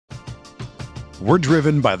We're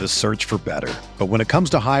driven by the search for better. But when it comes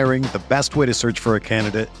to hiring, the best way to search for a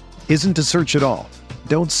candidate isn't to search at all.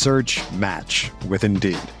 Don't search, match with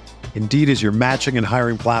Indeed. Indeed is your matching and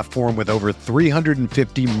hiring platform with over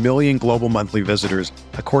 350 million global monthly visitors,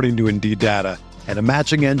 according to Indeed data, and a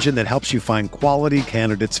matching engine that helps you find quality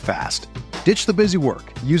candidates fast. Ditch the busy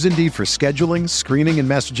work. Use Indeed for scheduling, screening, and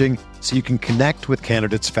messaging so you can connect with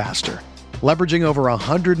candidates faster. Leveraging over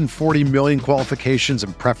 140 million qualifications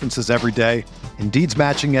and preferences every day, Indeed's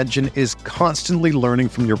matching engine is constantly learning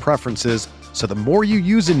from your preferences, so the more you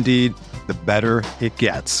use Indeed, the better it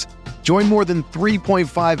gets. Join more than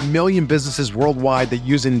 3.5 million businesses worldwide that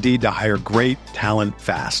use Indeed to hire great talent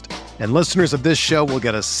fast. And listeners of this show will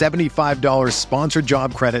get a $75 sponsored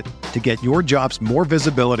job credit to get your jobs more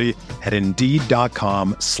visibility at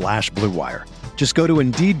Indeed.com/Blue Wire. Just go to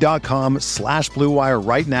Indeed.com/Blue Wire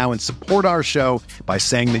right now and support our show by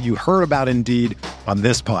saying that you heard about Indeed on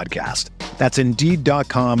this podcast. That's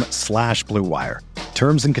Indeed.com/Blue Wire.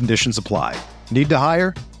 Terms and conditions apply. Need to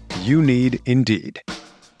hire? You need Indeed.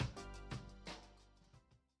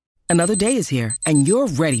 Another day is here, and you're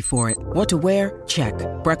ready for it. What to wear? Check.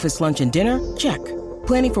 Breakfast, lunch, and dinner? Check.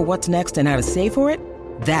 Planning for what's next and how to save for it?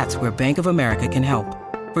 That's where Bank of America can help.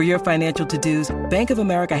 For your financial to-dos, Bank of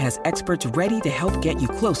America has experts ready to help get you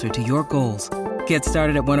closer to your goals. Get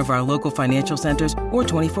started at one of our local financial centers or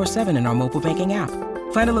 24/7 in our mobile banking app.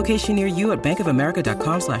 Find a location near you at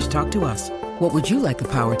bankofamerica.com/talktous. What would you like the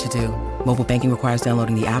power to do? Mobile banking requires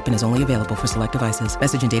downloading the app and is only available for select devices.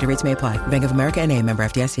 Message and data rates may apply. Bank of America NA, member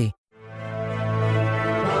FDIC.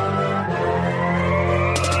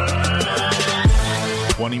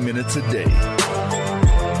 20 minutes a day,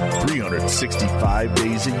 365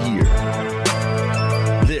 days a year.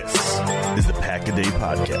 This is the Pack-A-Day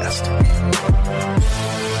Podcast.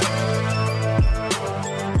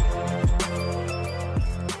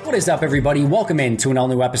 What is up, everybody? Welcome in to an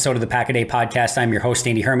all-new episode of the Pack-A-Day Podcast. I'm your host,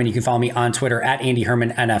 Andy Herman. You can follow me on Twitter at Andy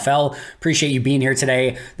Herman NFL. Appreciate you being here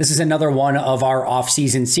today. This is another one of our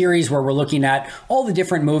off-season series where we're looking at all the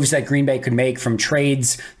different moves that Green Bay could make, from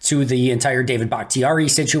trades to the entire David Bakhtiari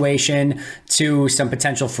situation to some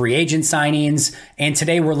potential free agent signings. And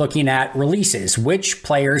today we're looking at releases. Which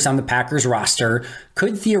players on the Packers roster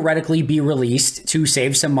could theoretically be released to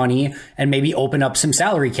save some money and maybe open up some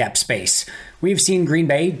salary cap space? We've seen Green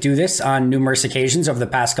Bay do this on numerous occasions over the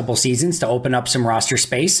past couple seasons to open up some roster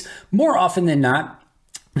space. More often than not,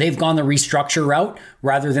 they've gone the restructure route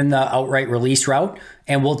rather than the outright release route,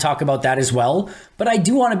 and we'll talk about that as well. But I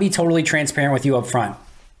do want to be totally transparent with you up front.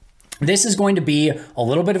 This is going to be a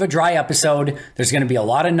little bit of a dry episode. There's going to be a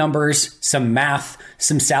lot of numbers, some math,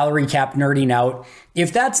 some salary cap nerding out.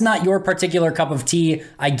 If that's not your particular cup of tea,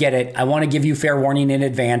 I get it. I want to give you fair warning in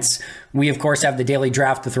advance. We, of course, have the daily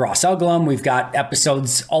draft with Ross Uglum. We've got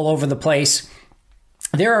episodes all over the place.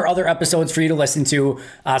 There are other episodes for you to listen to.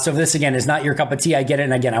 So if this, again, is not your cup of tea, I get it.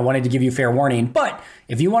 And again, I wanted to give you fair warning. But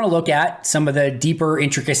if you want to look at some of the deeper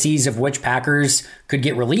intricacies of which Packers could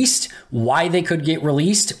get released, why they could get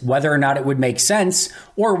released, whether or not it would make sense,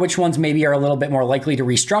 or which ones maybe are a little bit more likely to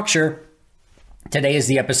restructure, today is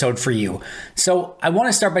the episode for you. So I want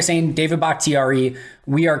to start by saying David Bakhtiari,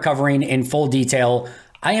 we are covering in full detail.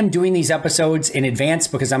 I am doing these episodes in advance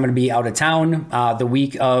because I'm going to be out of town the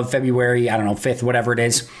week of February, 5th, whatever it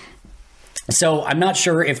is. So I'm not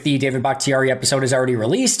sure if the David Bakhtiari episode is already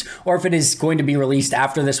released or if it is going to be released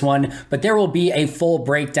after this one, but there will be a full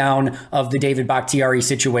breakdown of the David Bakhtiari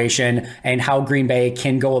situation and how Green Bay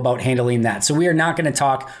can go about handling that. So we are not going to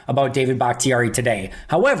talk about David Bakhtiari today.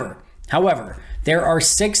 However, there are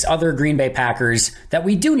 6 other Green Bay Packers that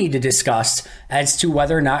we do need to discuss as to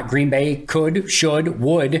whether or not Green Bay could, should,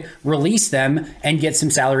 would release them and get some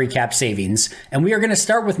salary cap savings. And we are going to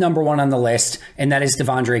start with number 1 on the list, and that is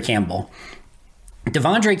De'Vondre Campbell.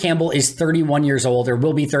 De'Vondre Campbell is 31 years old, or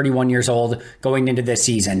will be 31 years old going into this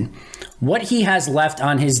season. What he has left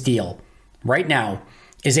on his deal right now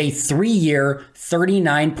is a 3-year,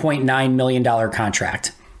 $39.9 million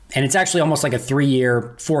contract. And it's actually almost like a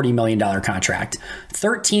 3-year, $40 million contract.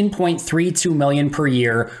 $13.32 million per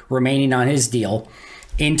year remaining on his deal.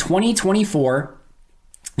 In 2024,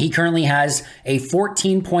 he currently has a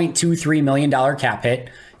 $14.23 million cap hit.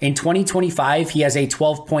 In 2025, he has a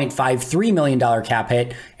 $12.53 million cap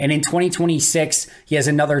hit. And in 2026, he has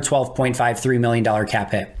another $12.53 million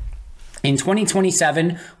cap hit. In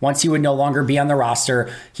 2027, once he would no longer be on the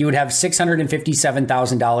roster, he would have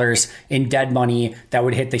 $657,000 in dead money that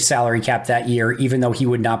would hit the salary cap that year, even though he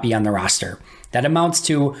would not be on the roster. That amounts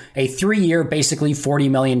to a 3-year, basically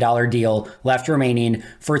 $40 million deal left remaining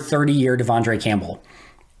for 30-year De'Vondre Campbell.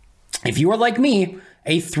 If you are like me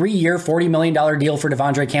a 3-year, $40 million deal for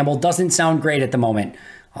De'Vondre Campbell doesn't sound great at the moment.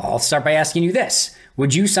 I'll start by asking you this.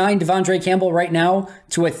 Would you sign De'Vondre Campbell right now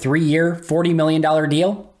to a 3-year, $40 million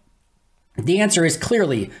deal? The answer is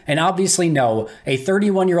clearly and obviously no. A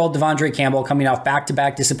 31-year-old De'Vondre Campbell coming off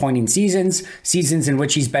back-to-back disappointing seasons in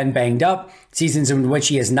which he's been banged up, seasons in which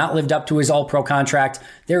he has not lived up to his All-Pro contract.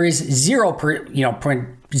 There is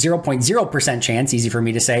 0.0% chance, easy for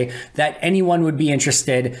me to say, that anyone would be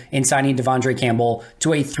interested in signing De'Vondre Campbell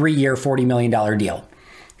to a 3-year, $40 million deal.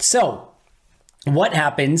 So, what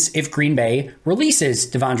happens if Green Bay releases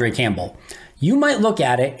De'Vondre Campbell? You might look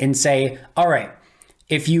at it and say, all right,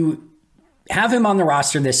 if you have him on the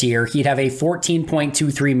roster this year, he'd have a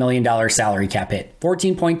 $14.23 million salary cap hit.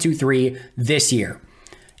 14.23 this year.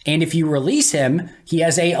 And if you release him, he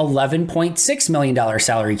has a $11.6 million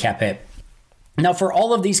salary cap hit. Now, for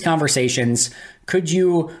all of these conversations, could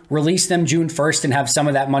you release them June 1st and have some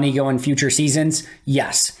of that money go in future seasons?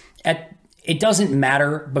 Yes. It doesn't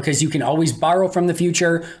matter because you can always borrow from the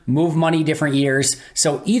future, move money different years.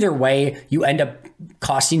 So either way, you end up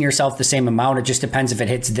costing yourself the same amount. It just depends if it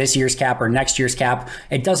hits this year's cap or next year's cap.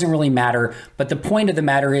 It doesn't really matter. But the point of the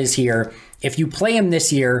matter is here, if you play him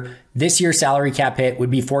this year's salary cap hit would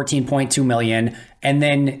be $14.2 million. And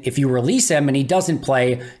then if you release him and he doesn't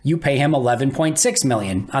play, you pay him $11.6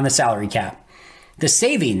 million on the salary cap. The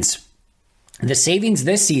savings this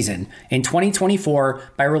season in 2024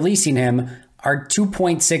 by releasing him are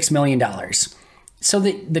 $2.6 million. So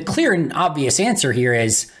the clear and obvious answer here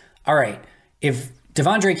is, all right, if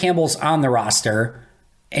De'Vondre Campbell's on the roster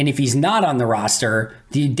and if he's not on the roster,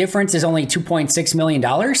 the difference is only $2.6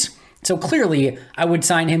 million. So clearly I would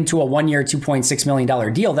sign him to a 1-year, $2.6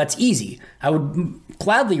 million deal. That's easy. I would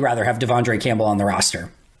gladly rather have De'Vondre Campbell on the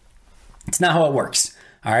roster. It's not how it works.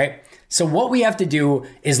 All right. So what we have to do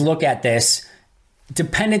is look at this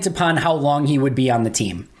dependent upon how long he would be on the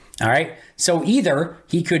team. All right. So either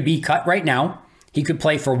he could be cut right now, he could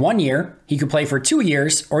play for 1 year, he could play for 2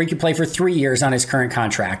 years, or he could play for 3 years on his current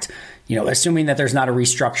contract, assuming that there's not a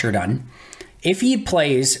restructure done. If he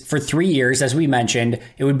plays for 3 years, as we mentioned,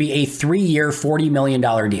 it would be a 3-year, $40 million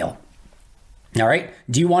deal. All right.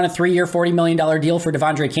 Do you want a 3-year, $40 million deal for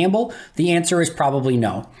De'Vondre Campbell? The answer is probably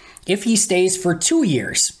no. If he stays for 2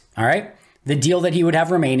 years, all right, the deal that he would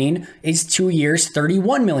have remaining is 2 years,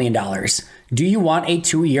 $31 million. Do you want a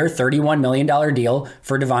 2-year, $31 million deal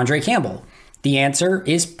for De'Vondre Campbell? The answer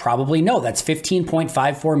is probably no. That's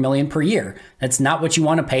 $15.54 million per year. That's not what you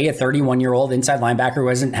want to pay a 31-year-old inside linebacker who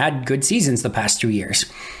hasn't had good seasons the past 2 years.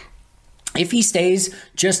 If he stays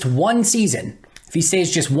just one season, if he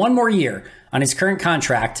stays just one more year on his current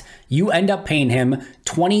contract, you end up paying him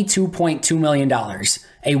 $22.2 million.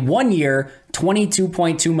 A 1-year,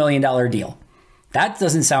 $22.2 million deal. That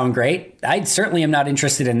doesn't sound great. I certainly am not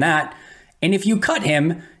interested in that. And if you cut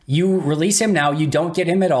him, you release him now, you don't get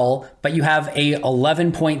him at all, but you have a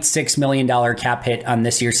 $11.6 million cap hit on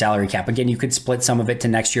this year's salary cap. Again, you could split some of it to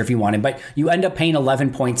next year if you wanted, but you end up paying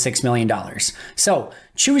 $11.6 million. So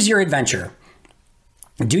choose your adventure.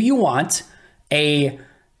 Do you want a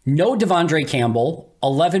no De'Vondre Campbell,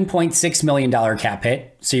 $11.6 million cap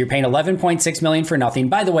hit? So you're paying $11.6 million for nothing.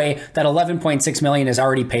 By the way, that $11.6 million is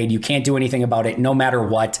already paid. You can't do anything about it no matter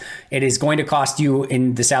what. It is going to cost you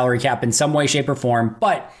in the salary cap in some way, shape, or form.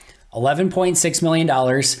 But $11.6 million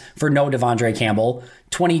for no De'Vondre Campbell,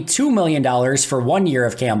 $22 million for 1 year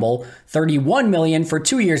of Campbell, $31 million for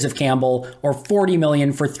 2 years of Campbell, or $40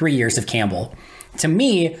 million for 3 years of Campbell. To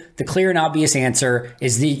me, the clear and obvious answer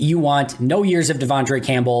is that you want no years of De'Vondre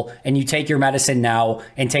Campbell and you take your medicine now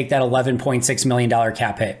and take that $11.6 million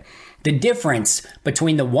cap hit. The difference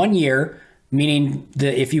between the 1 year, meaning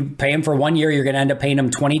if you pay him for 1 year, you're going to end up paying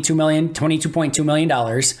him $22.2 million,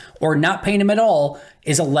 or not paying him at all,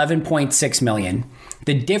 is $11.6 million.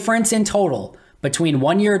 The difference in total between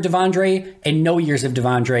 1 year of De'Vondre and no years of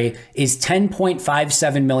De'Vondre is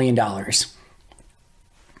 $10.57 million.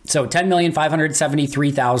 So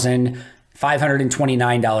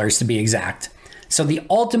 $10,573,529 to be exact. So the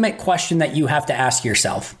ultimate question that you have to ask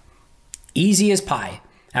yourself, easy as pie,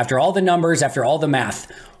 after all the numbers, after all the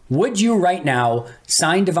math, would you right now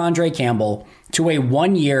sign De'Vondre Campbell to a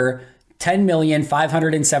 1 year,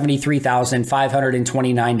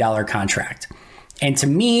 $10,573,529 contract? And to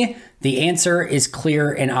me, the answer is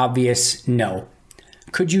clear and obvious no.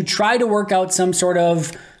 Could you try to work out some sort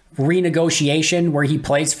of renegotiation where he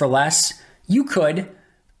plays for less? You could.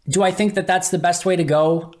 Do I think that that's the best way to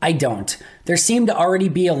go? I don't. There seemed to already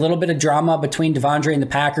be a little bit of drama between De'Vondre and the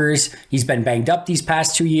Packers. He's been banged up these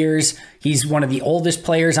past 2 years. He's one of the oldest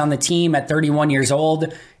players on the team at 31 years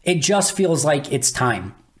old. It just feels like it's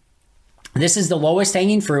time. This is the lowest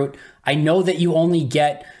hanging fruit. I know that you only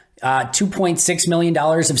get $2.6 million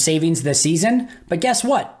of savings this season, but guess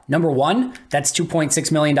what? Number one, that's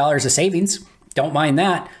 $2.6 million of savings. Don't mind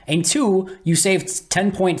that. And two, you saved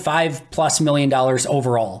 $10.5+ million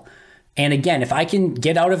overall. And again, if I can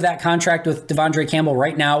get out of that contract with De'Vondre Campbell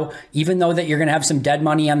right now, even though that you're going to have some dead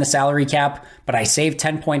money on the salary cap, but I saved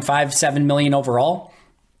 $10.57 million overall,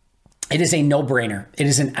 it is a no-brainer. It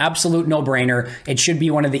is an absolute no-brainer. It should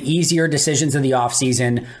be one of the easier decisions of the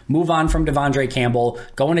offseason. Move on from De'Vondre Campbell.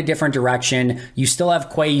 Go in a different direction. You still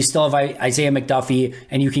have Quay. You still have Isaiah McDuffie.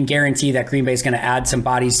 And you can guarantee that Green Bay is going to add some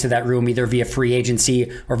bodies to that room, either via free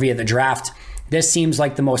agency or via the draft. This seems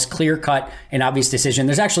like the most clear-cut and obvious decision.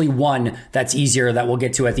 There's actually one that's easier that we'll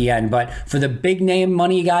get to at the end. But for the big name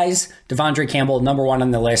money guys, De'Vondre Campbell, number one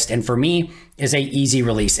on the list. And for me, is a easy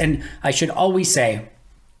release. And I should always say,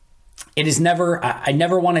 it is never, I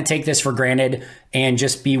never want to take this for granted and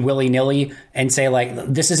just be willy-nilly and say like,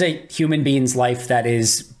 this is a human being's life that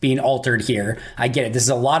is being altered here. I get it. This is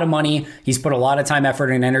a lot of money. He's put a lot of time,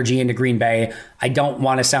 effort, and energy into Green Bay. I don't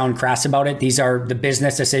want to sound crass about it. These are the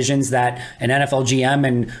business decisions that an NFL GM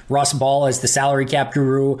and Russ Ball as the salary cap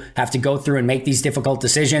guru have to go through and make these difficult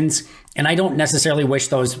decisions. And I don't necessarily wish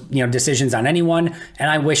those, decisions on anyone. And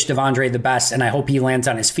I wish De'Vondre the best, and I hope he lands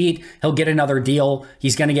on his feet. He'll get another deal.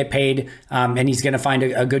 He's going to get paid, and he's going to find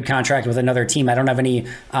a good contract with another team. I don't have any,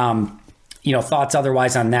 thoughts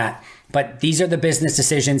otherwise on that. But these are the business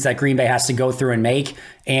decisions that Green Bay has to go through and make.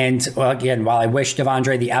 And again, while I wish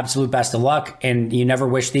De'Vondre the absolute best of luck, and you never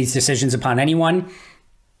wish these decisions upon anyone,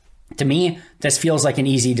 to me, this feels like an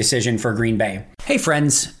easy decision for Green Bay. Hey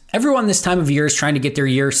friends, everyone this time of year is trying to get their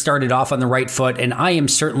year started off on the right foot, and I am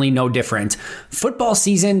certainly no different. Football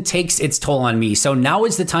season takes its toll on me, so now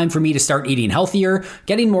is the time for me to start eating healthier,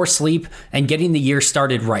 getting more sleep, and getting the year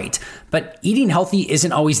started right. But eating healthy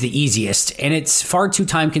isn't always the easiest, and it's far too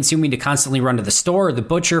time consuming to constantly run to the store or the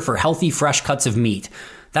butcher for healthy, fresh cuts of meat.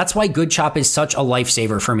 That's why Good Chop is such a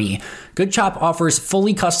lifesaver for me. Good Chop offers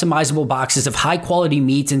fully customizable boxes of high-quality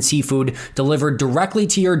meats and seafood delivered directly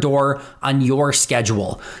to your door on your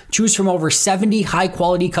schedule. Choose from over 70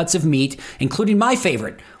 high-quality cuts of meat, including my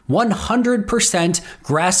favorite, 100%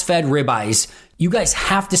 grass-fed ribeyes. You guys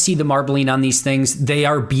have to see the marbling on these things. They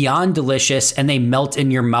are beyond delicious, and they melt in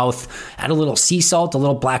your mouth. Add a little sea salt, a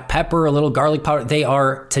little black pepper, a little garlic powder. They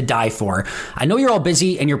are to die for. I know you're all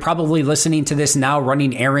busy, and you're probably listening to this now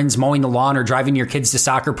running errands, mowing the lawn, or driving your kids to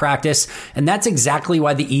soccer practice. And that's exactly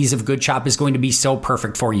why the ease of Good Chop is going to be so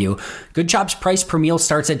perfect for you. Good Chop's price per meal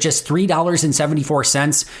starts at just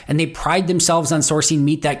 $3.74, and they pride themselves on sourcing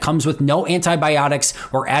meat that comes with no antibiotics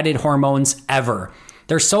or added hormones ever.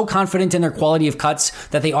 They're so confident in their quality of cuts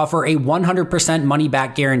that they offer a 100%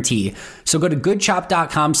 money-back guarantee. So go to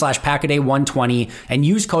goodchop.com/Packaday120 and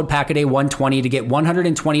use code Packaday120 to get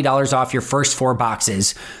 $120 off your first 4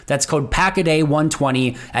 boxes. That's code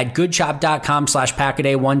Packaday120 at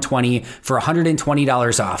goodchop.com/Packaday120 for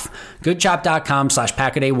 $120 off.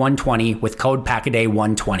 goodchop.com/Packaday120 with code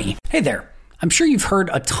Packaday120. Hey there. I'm sure you've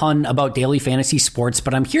heard a ton about daily fantasy sports,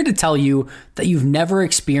 but I'm here to tell you that you've never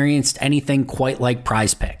experienced anything quite like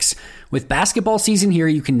Prize Picks. With basketball season here,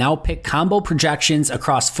 you can now pick combo projections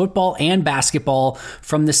across football and basketball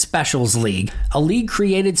from the Specials League, a league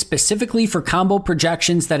created specifically for combo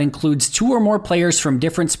projections that includes 2 or more players from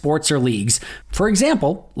different sports or leagues. For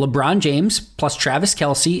example, LeBron James plus Travis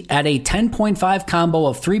Kelce at a 10.5 combo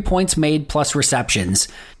of 3 points made plus receptions.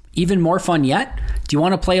 Even more fun yet? Do you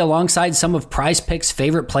want to play alongside some of Prize Picks'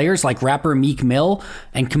 favorite players like rapper Meek Mill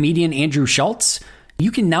and comedian Andrew Schultz?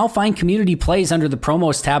 You can now find community plays under the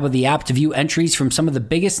promos tab of the app to view entries from some of the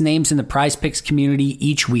biggest names in the Prize Picks community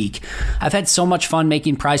each week. I've had so much fun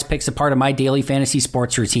making Prize Picks a part of my daily fantasy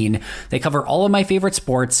sports routine. They cover all of my favorite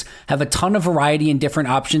sports, have a ton of variety and different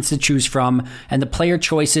options to choose from, and the player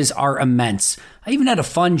choices are immense. I even had a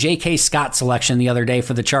fun J.K. Scott selection the other day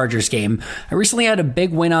for the Chargers game. I recently had a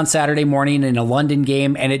big win on Saturday morning in a London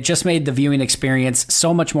game, and it just made the viewing experience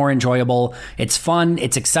so much more enjoyable. It's fun,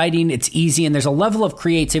 it's exciting, it's easy, and there's a level of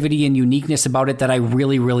creativity and uniqueness about it that I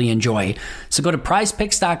really, really enjoy. So go to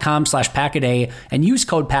prizepicks.com/Packaday and use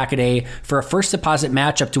code Packaday for a first deposit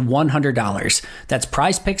match up to $100. That's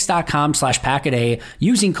prizepicks.com/Packaday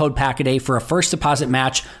using code Packaday for a first deposit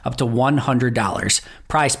match up to $100.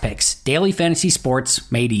 Prize Picks, daily fantasy sports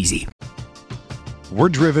made easy. We're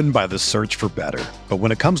driven by the search for better. But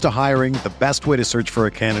when it comes to hiring, the best way to search for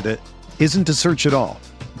a candidate isn't to search at all.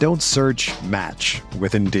 Don't search, match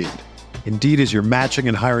with Indeed. Indeed is your matching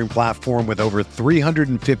and hiring platform with over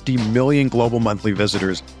 350 million global monthly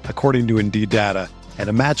visitors, according to Indeed data, and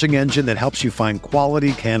a matching engine that helps you find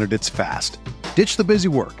quality candidates fast. Ditch the busy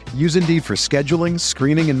work. Use Indeed for scheduling,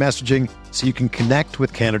 screening, and messaging so you can connect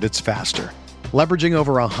with candidates faster. Leveraging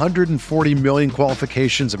over 140 million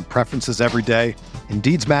qualifications and preferences every day,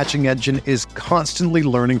 Indeed's matching engine is constantly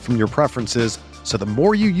learning from your preferences, so the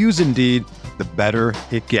more you use Indeed, the better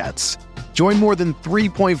it gets. Join more than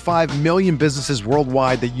 3.5 million businesses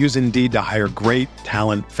worldwide that use Indeed to hire great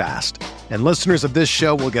talent fast. And listeners of this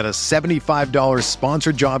show will get a $75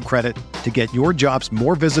 sponsored job credit to get your jobs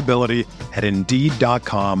more visibility at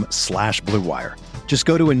Indeed.com/Blue Wire. Just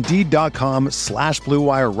go to Indeed.com/Blue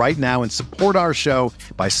Wire right now and support our show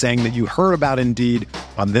by saying that you heard about Indeed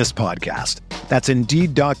on this podcast. That's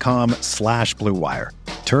Indeed.com/Blue Wire.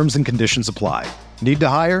 Terms and conditions apply. Need to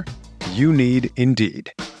hire? You need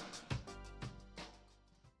Indeed.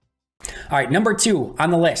 All right, number 2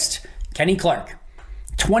 on the list, Kenny Clark.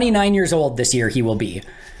 29 years old this year he will be.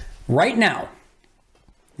 Right now,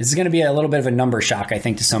 this is going to be a little bit of a number shock, I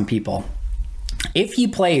think, to some people. If he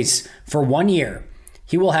plays for 1 year,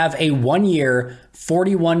 he will have a 1 year,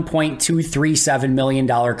 $41.237 million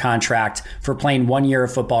contract for playing 1 year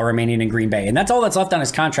of football remaining in Green Bay. And that's all that's left on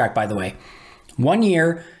his contract, by the way. 1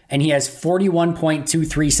 year, and he has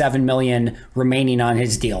 $41.237 million remaining on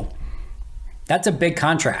his deal. That's a big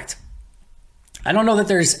contract. I don't know that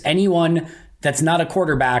there's anyone that's not a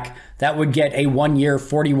quarterback that would get a 1 year,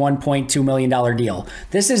 $41.2 million deal.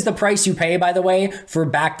 This is the price you pay, by the way, for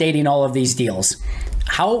backdating all of these deals.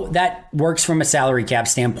 How that works from a salary cap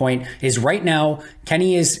standpoint is right now,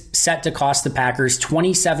 Kenny is set to cost the Packers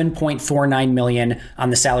 $27.49 million on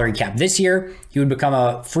the salary cap. This year, he would become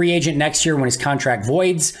a free agent next year when his contract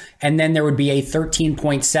voids, and then there would be a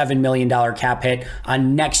 $13.7 million cap hit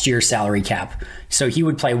on next year's salary cap. So he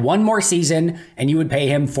would play one more season, and you would pay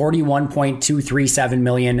him $41.237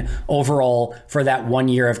 million overall for that 1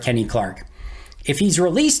 year of Kenny Clark. If he's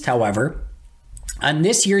released, however, on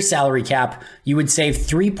this year's salary cap, you would save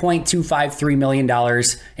 $3.253 million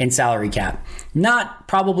in salary cap. Not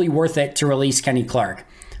probably worth it to release Kenny Clark.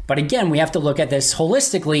 But again, we have to look at this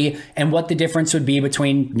holistically and what the difference would be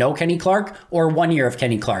between no Kenny Clark or 1 year of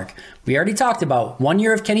Kenny Clark. We already talked about 1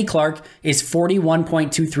 year of Kenny Clark is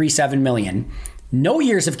 $41.237 million. No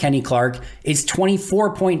years of Kenny Clark is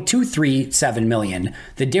 $24.237 million.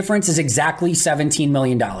 The difference is exactly $17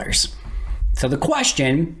 million. So the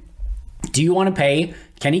question, do you want to pay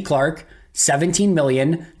Kenny Clark $17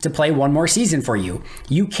 million to play one more season for you?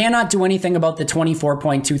 You cannot do anything about the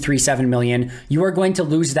 $24.237 million. You are going to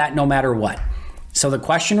lose that no matter what. So the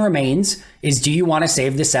question remains is, do you want to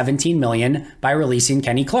save the $17 million by releasing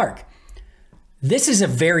Kenny Clark? This is a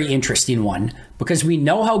very interesting one because we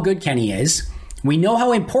know how good Kenny is. We know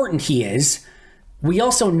how important he is. We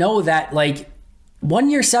also know that 1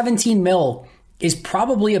 year, $17 million is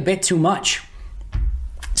probably a bit too much.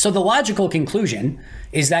 So the logical conclusion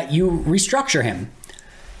is that you restructure him.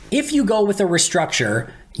 If you go with a restructure,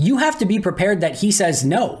 you have to be prepared that he says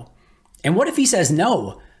no. And what if he says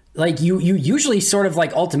no? You usually sort of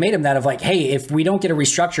ultimatum that of hey, if we don't get a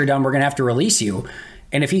restructure done, we're going to have to release you.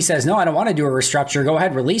 And if he says, no, I don't want to do a restructure, go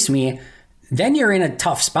ahead, release me, then you're in a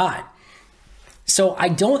tough spot. So I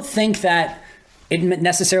don't think that it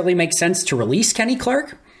necessarily makes sense to release Kenny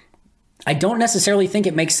Clark. I don't necessarily think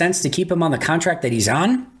it makes sense to keep him on the contract that he's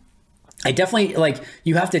on. I definitely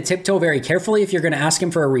you have to tiptoe very carefully if you're going to ask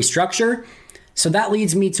him for a restructure. So that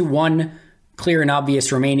leads me to one clear and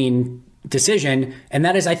obvious remaining decision. And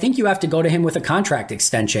that is, I think you have to go to him with a contract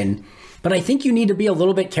extension. But I think you need to be a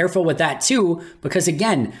little bit careful with that too, because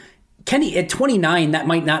again, Kenny at 29, that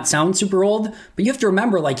might not sound super old, but you have to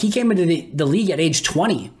remember, he came into the league at age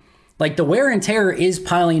 20. The wear and tear is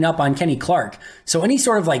piling up on Kenny Clark. So any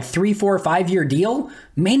sort of 3, 4, 5 year deal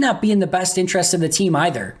may not be in the best interest of the team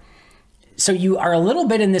either. So you are a little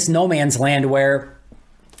bit in this no man's land where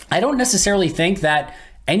I don't necessarily think that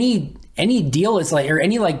any deal is or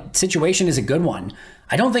any situation is a good one.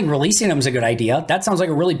 I don't think releasing him is a good idea. That sounds like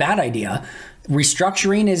a really bad idea.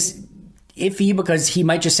 Restructuring is iffy because he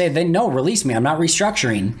might just say, then no, release me. I'm not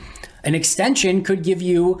restructuring. An extension could give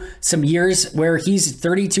you some years where he's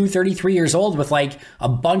 32, 33 years old with a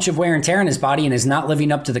bunch of wear and tear in his body and is not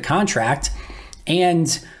living up to the contract.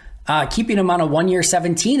 And keeping him on a 1 year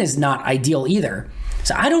 17 is not ideal either.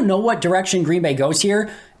 So I don't know what direction Green Bay goes here.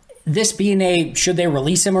 This being a should they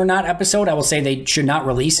release him or not episode, I will say they should not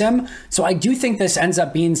release him. So I do think this ends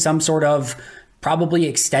up being some sort of probably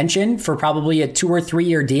extension for probably a 2 or 3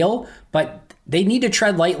 year deal, but they need to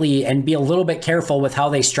tread lightly and be a little bit careful with how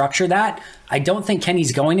they structure that. I don't think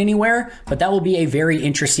Kenny's going anywhere, but that will be a very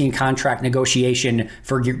interesting contract negotiation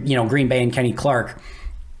for Green Bay and Kenny Clark.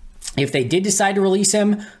 If they did decide to release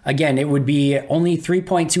him, again, it would be only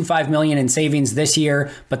 $3.25 million in savings this year,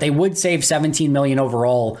 but they would save $17 million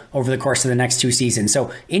overall over the course of the next 2 seasons.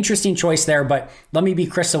 So interesting choice there, but let me be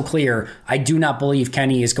crystal clear. I do not believe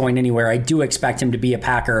Kenny is going anywhere. I do expect him to be a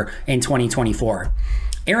Packer in 2024.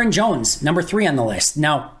 Aaron Jones, number 3 on the list.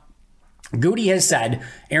 Now, Goody has said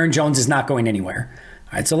Aaron Jones is not going anywhere.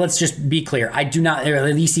 All right, so let's just be clear. I do not, or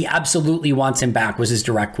at least he absolutely wants him back, was his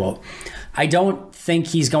direct quote. I don't think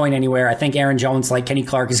he's going anywhere. I think Aaron Jones, like Kenny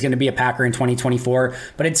Clark, is going to be a Packer in 2024,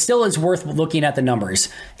 but it still is worth looking at the numbers.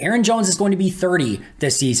 Aaron Jones is going to be 30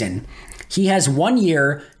 this season. He has 1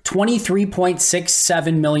 year,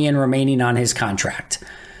 $23.67 million remaining on his contract.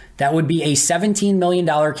 That would be a $17 million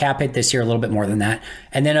cap hit this year, a little bit more than that,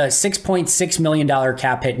 and then a $6.6 million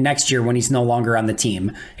cap hit next year when he's no longer on the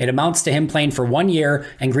team. It amounts to him playing for 1 year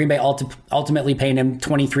and Green Bay ultimately paying him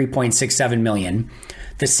 $23.67 million.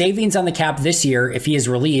 The savings on the cap this year, if he is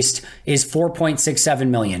released, is $4.67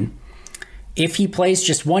 million. If he plays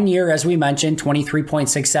just 1 year, as we mentioned,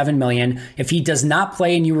 $23.67 million. If he does not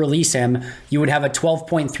play and you release him, you would have a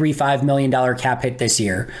 $12.35 million cap hit this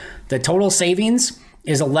year. The total savings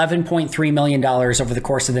is $11.3 million over the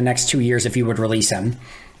course of the next 2 years if you would release him.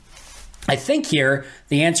 I think here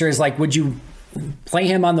the answer is like, would you play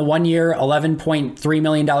him on the 1 year, $11.3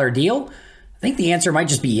 million deal? I think the answer might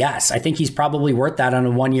just be yes. I think he's probably worth that on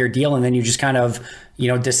a 1 year deal. And then you just kind of,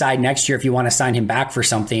 decide next year if you want to sign him back for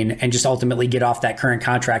something and just ultimately get off that current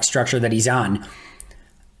contract structure that he's on.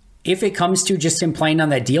 If it comes to just him playing on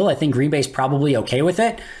that deal, I think Green Bay's probably okay with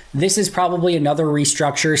it. This is probably another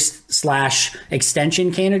restructure /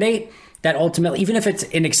 extension candidate that ultimately, even if it's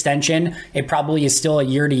an extension, it probably is still a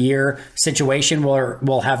year-to-year situation where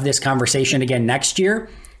we'll have this conversation again next year.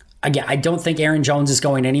 Again, I don't think Aaron Jones is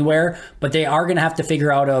going anywhere, but they are going to have to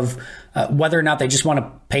figure out of whether or not they just want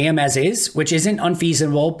to pay him as is, which isn't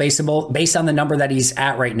unfeasible based on the number that he's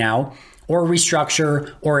at right now, or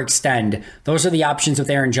restructure or extend. Those are the options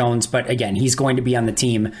with Aaron Jones, but again, he's going to be on the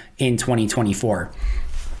team in 2024.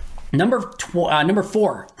 Number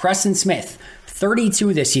 4, Preston Smith,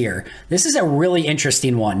 32 this year. This is a really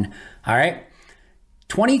interesting one. All right.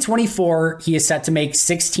 2024, he is set to make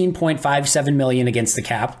 $16.57 million against the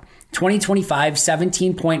cap. 2025,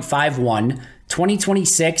 $17.51.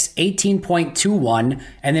 2026, $18.21.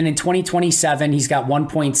 And then in 2027, he's got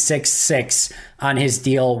 $1.66 on his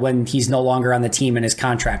deal when he's no longer on the team and his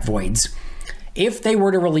contract voids. If they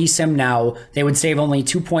were to release him now, they would save only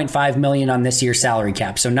 $2.5 million on this year's salary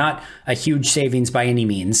cap. So not a huge savings by any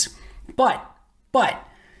means. But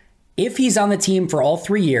if he's on the team for all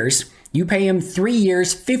 3 years, you pay him 3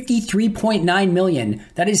 years, $53.9 million.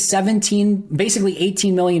 That is basically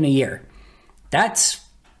 $18 million a year. That's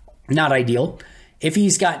not ideal. If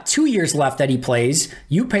he's got 2 years left that he plays,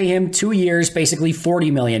 you pay him 2 years, basically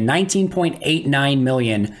 $40 million, $19.89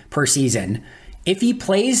 million per season. If he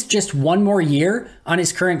plays just 1 more year on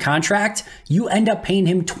his current contract, you end up paying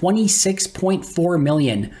him $26.4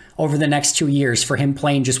 million over the next 2 years for him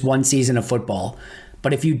playing just 1 season of football.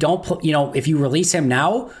 But if you don't, if you release him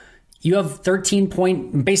now, you have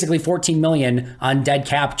basically $14 million on dead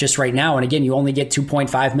cap just right now. And again, you only get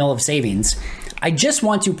 $2.5 million of savings. I just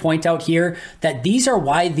want to point out here that these are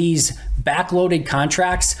why these backloaded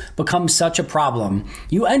contracts become such a problem.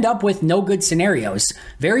 You end up with no good scenarios.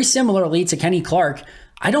 Very similarly to Kenny Clark,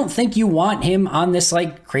 I don't think you want him on this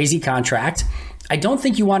crazy contract. I don't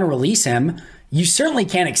think you want to release him. You certainly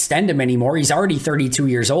can't extend him anymore. He's already 32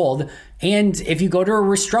 years old. And if you go to a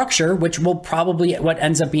restructure, which will probably what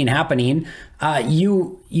ends up being happening,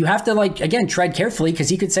 you have to again, tread carefully because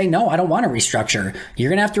he could say, no, I don't want to restructure. You're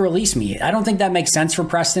going to have to release me. I don't think that makes sense for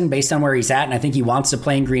Preston based on where he's at. And I think he wants to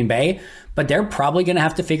play in Green Bay, but they're probably going to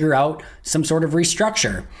have to figure out some sort of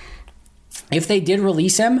restructure. If they did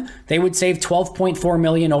release him, they would save $12.4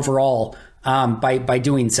 million overall by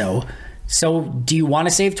doing so. So do you want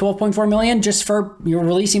to save $12.4 million just for you're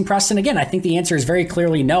releasing Preston? Again, I think the answer is very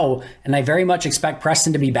clearly no. And I very much expect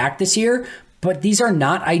Preston to be back this year, but these are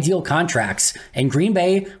not ideal contracts. And Green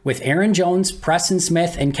Bay with Aaron Jones, Preston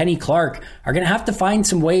Smith, and Kenny Clark are going to have to find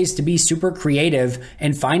some ways to be super creative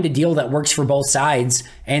and find a deal that works for both sides.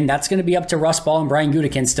 And that's going to be up to Russ Ball and Brian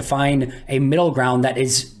Gutekunst to find a middle ground that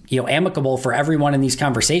is, amicable for everyone in these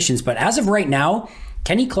conversations. But as of right now,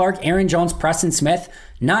 Kenny Clark, Aaron Jones, Preston Smith,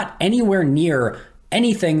 not anywhere near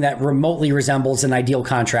anything that remotely resembles an ideal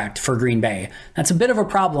contract for Green Bay. That's a bit of a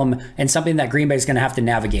problem and something that Green Bay is going to have to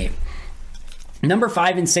navigate. Number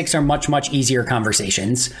 5 and 6 are much, much easier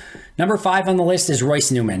conversations. Number 5 on the list is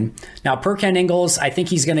Royce Newman. Now, per Ken Ingalls, I think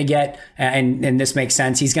he's going to get, and this makes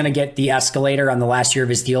sense, he's going to get the escalator on the last year of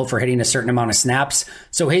his deal for hitting a certain amount of snaps.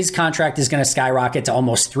 So his contract is going to skyrocket to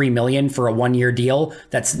almost $3 million for a 1-year deal.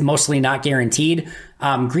 That's mostly not guaranteed.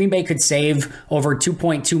 Green Bay could save over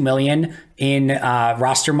 $2.2 million in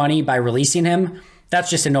roster money by releasing him. That's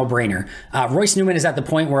just a no-brainer. Royce Newman is at the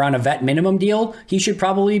point where on a vet minimum deal, he should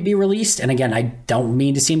probably be released. And again, I don't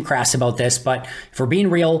mean to seem crass about this, but if we're being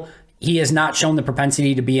real, he has not shown the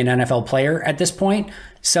propensity to be an NFL player at this point.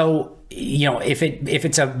 So, if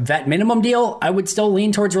it's a vet minimum deal, I would still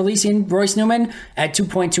lean towards releasing Royce Newman. At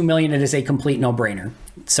 $2.2 million, it is a complete no-brainer.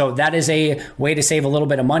 So that is a way to save a little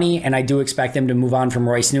bit of money, and I do expect them to move on from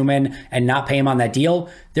Royce Newman and not pay him on that deal.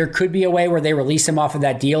 There could be a way where they release him off of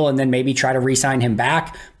that deal and then maybe try to re-sign him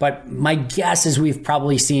back. But my guess is we've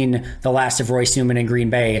probably seen the last of Royce Newman in Green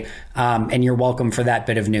Bay, and you're welcome for that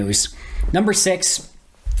bit of news. Number 6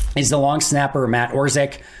 is the long snapper, Matt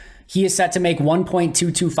Orzech. He is set to make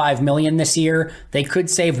 $1.225 million this year. They could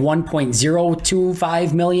save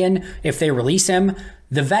 $1.025 million if they release him.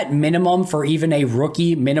 The vet minimum for even a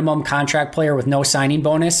rookie minimum contract player with no signing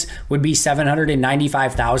bonus would be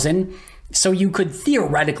 $795,000. So you could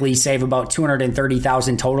theoretically save about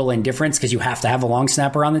 $230,000 total in difference because you have to have a long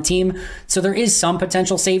snapper on the team. So there is some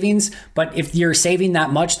potential savings, but if you're saving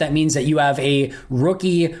that much, that means that you have a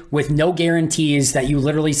rookie with no guarantees that you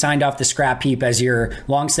literally signed off the scrap heap as your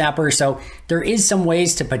long snapper. So there is some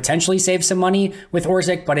ways to potentially save some money with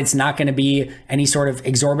Orzech, but it's not going to be any sort of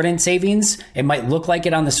exorbitant savings. It might look like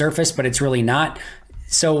it on the surface, but it's really not.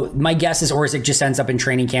 So my guess is Orzech just ends up in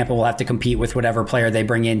training camp and will have to compete with whatever player they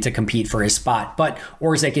bring in to compete for his spot. But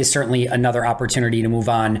Orzech is certainly another opportunity to move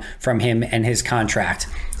on from him and his contract.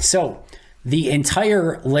 So the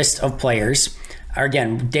entire list of players are,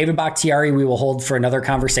 again, David Bakhtiari we will hold for another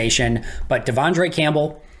conversation, but Devondre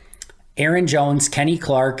Campbell, Aaron Jones, Kenny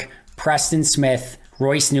Clark, Preston Smith,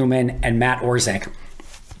 Royce Newman, and Matt Orzech.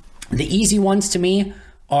 The easy ones to me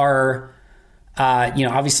are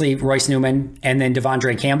obviously Royce Newman and then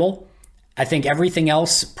Devondre Campbell. I think everything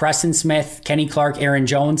else, Preston Smith, Kenny Clark, Aaron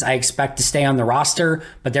Jones, I expect to stay on the roster,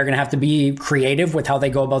 but they're going to have to be creative with how they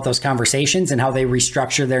go about those conversations and how they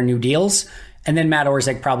restructure their new deals. And then Matt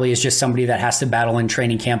Orzech probably is just somebody that has to battle in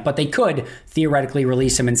training camp, but they could theoretically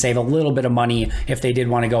release him and save a little bit of money if they did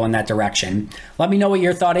want to go in that direction. Let me know what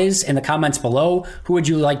your thought is in the comments below. Who would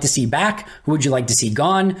you like to see back? Who would you like to see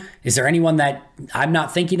gone? Is there anyone that I'm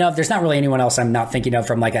not thinking of? There's not really anyone else I'm not thinking of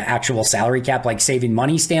from like an actual salary cap, like saving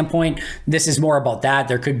money standpoint. This is more about that.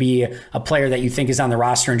 There could be a player that you think is on the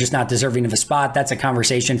roster and just not deserving of a spot. That's a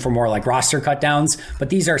conversation for more like roster cut downs,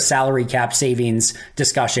 but these are salary cap savings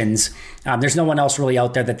discussions. There's no one else really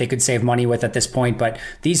out there that they could save money with at this point, but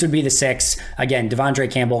these would be the 6. Again,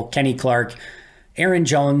 Devondre Campbell, Kenny Clark, Aaron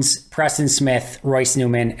Jones, Preston Smith, Royce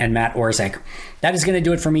Newman, and Matt Orzech. That is going to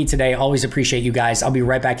do it for me today. Always appreciate you guys. I'll be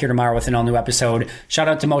right back here tomorrow with an all-new episode. Shout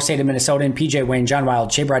out to Most Hated Minnesotan, PJ Wynn, John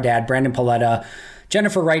Wild, Shea Bradad, Brandon Paletta,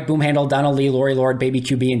 Jennifer Wright, Boom Handle, Donald Lee, Lori Lord, Baby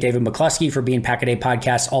QB, and David McCluskey for being Pack-A-Day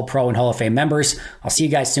Podcast All-Pro and Hall of Fame members. I'll see you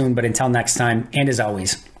guys soon, but until next time, and as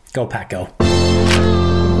always, go Pack Go.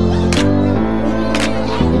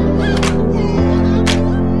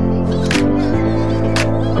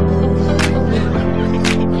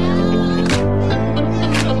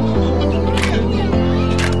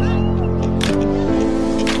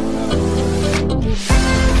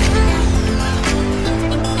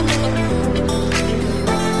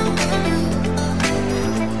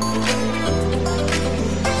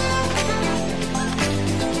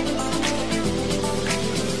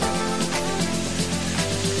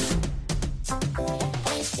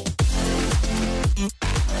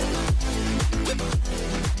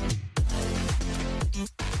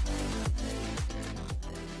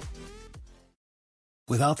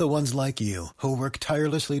 Without the ones like you, who work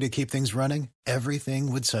tirelessly to keep things running,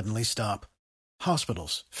 everything would suddenly stop.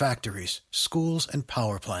 Hospitals, factories, schools, and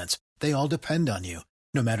power plants, they all depend on you.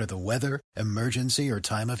 No matter the weather, emergency, or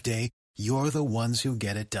time of day, you're the ones who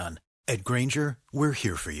get it done. At Grainger, we're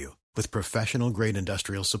here for you with professional-grade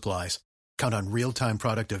industrial supplies. Count on real-time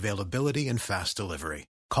product availability and fast delivery.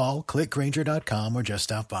 Call, click Grainger.com, or just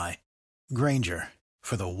stop by. Grainger,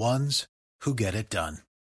 for the ones who get it done.